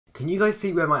Can you guys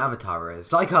see where my avatar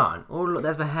is? I can't. Oh look,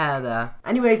 there's my hair there.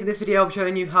 Anyways, in this video I'm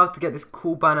showing you how to get this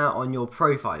cool banner on your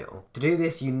profile. To do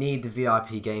this, you need the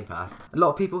VIP Game Pass. A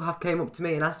lot of people have came up to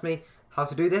me and asked me how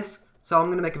to do this, so I'm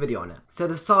going to make a video on it. So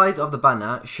the size of the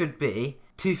banner should be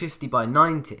 250 by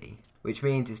 90, which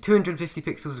means it's 250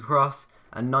 pixels across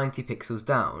and 90 pixels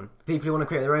down. People who want to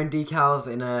create their own decals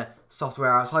in a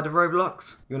software outside of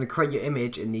Roblox, you want to create your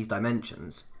image in these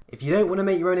dimensions. If you don't want to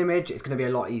make your own image, it's going to be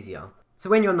a lot easier. So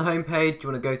when you're on the home page,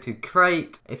 you want to go to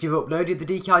create. If you've uploaded the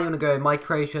decal, you want to go in my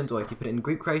creations, or if you put it in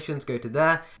group creations, go to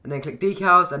there and then click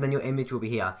decals, and then your image will be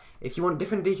here. If you want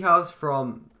different decals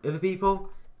from other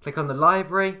people, click on the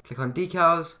library, click on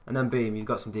decals, and then boom, you've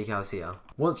got some decals here.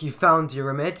 Once you've found your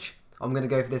image, I'm going to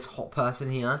go for this hot person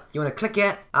here. You want to click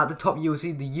it. At the top you will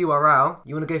see the URL.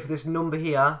 You want to go for this number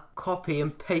here, copy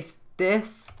and paste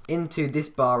this into this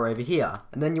bar over here.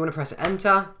 And then you want to press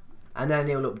enter, and then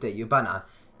it will update your banner.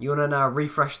 You want to now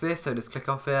refresh this, so just click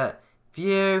off it,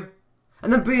 view,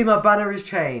 and then boom, our banner is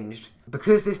changed.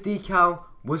 Because this decal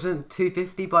wasn't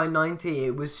 250 by 90,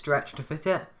 it was stretched to fit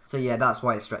it. So yeah, that's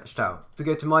why it's stretched out. If we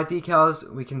go to my decals,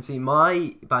 we can see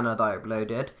my banner that I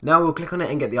uploaded. Now we'll click on it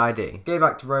and get the ID. Go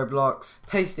back to Roblox,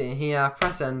 paste it in here,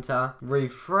 press enter,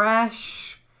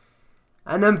 refresh,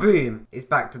 and then boom, it's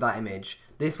back to that image.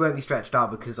 This won't be stretched out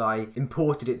because I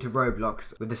imported it to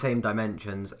Roblox with the same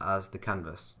dimensions as the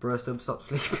canvas. Bro, Stubbs, stop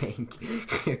sleeping.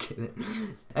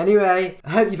 Anyway, I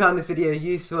hope you found this video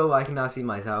useful. I can now see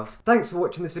myself. Thanks for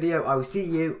watching this video. I will see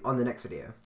you on the next video.